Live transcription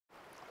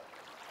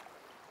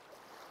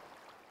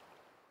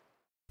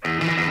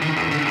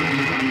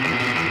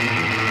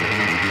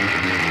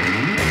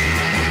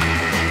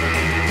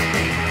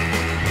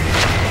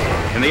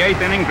eighth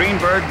inning,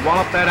 Greenberg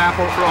walloped that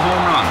apple for a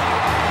home run.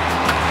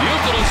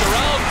 Youkilis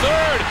around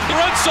third. The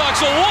Red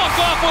Sox will walk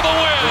off with a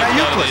win. Now,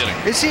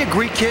 Youkilis, is he a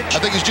Greek kid? I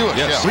think he's Jewish,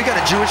 yes. We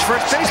got a Jewish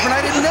first baseman.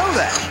 I didn't know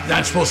that. You're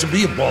not supposed to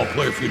be a ball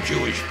player if you're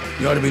Jewish.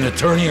 You ought to be an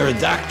attorney or a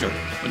doctor,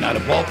 but not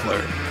a ball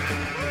player.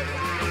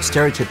 The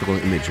stereotypical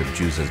image of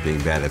Jews as being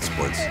bad at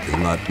sports is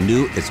not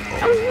new, it's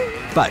old.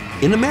 But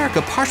in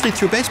America, partially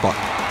through baseball,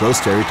 those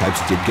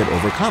stereotypes did get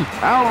overcome.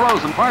 Al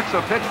Rosen parks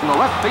a pitch in the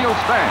left field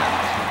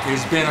stands.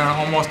 There's been an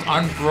almost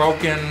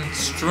unbroken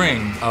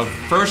string of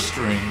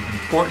first-string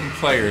important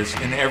players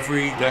in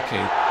every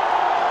decade.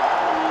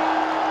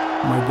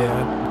 My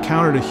dad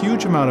encountered a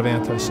huge amount of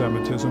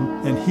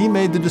anti-Semitism, and he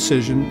made the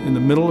decision in the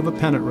middle of a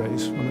pennant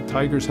race, when the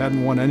Tigers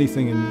hadn't won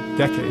anything in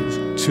decades,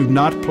 to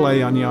not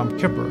play on Yom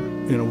Kippur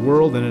in a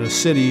world and in a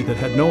city that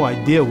had no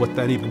idea what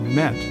that even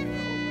meant.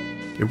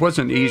 It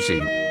wasn't easy.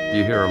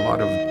 You hear a lot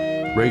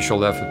of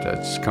racial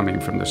epithets coming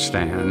from the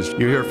stands.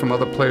 You hear from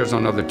other players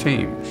on other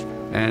teams.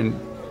 And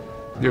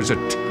there's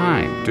a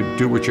time to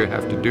do what you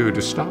have to do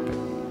to stop it.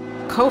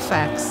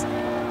 Koufax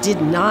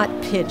did not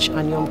pitch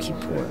on Yom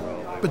Kippur.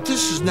 But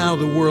this is now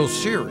the World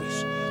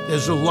Series.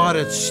 There's a lot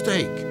at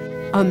stake.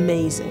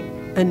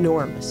 Amazing,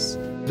 enormous.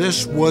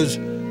 This was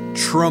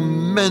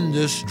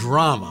tremendous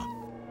drama.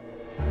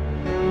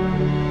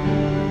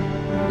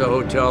 The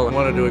hotel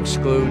wanted to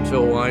exclude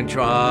Phil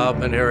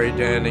Weintraub and Harry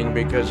Danning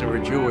because they were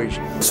Jewish.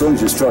 As soon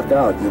as you struck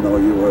out, you know,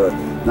 you were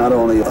not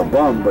only a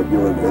bum, but you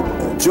were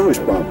a Jewish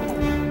bum.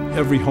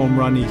 Every home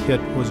run he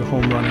hit was a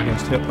home run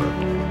against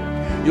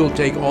Hitler. You'll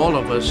take all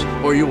of us,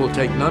 or you will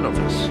take none of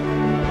us.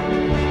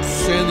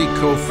 Sandy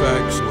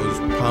Koufax was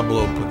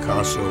Pablo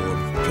Picasso of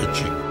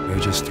pitching. I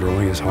was just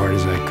throwing as hard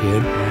as I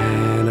could,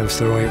 and I was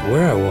throwing it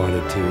where I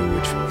wanted to,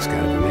 which was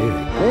kind of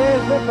amazing.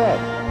 Here's the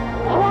pitch.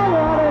 Swung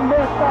on and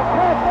missed a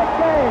perfect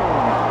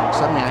game.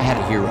 Suddenly I had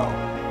a hero,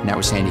 and that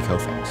was Sandy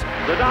Koufax.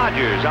 The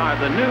Dodgers are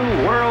the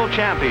new world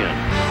champions.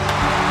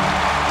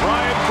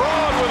 Ryan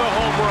Braun with a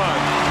home run.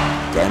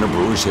 Dana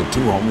Brewers hit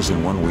 2 homers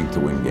in 1 week to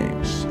win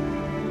games.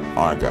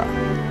 Our guy.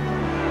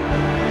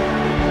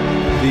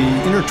 The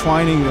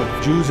intertwining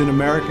of Jews in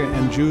America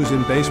and Jews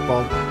in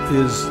baseball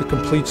is the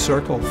complete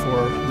circle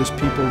for this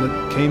people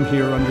that came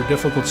here under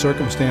difficult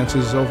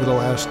circumstances over the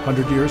last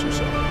 100 years or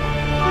so.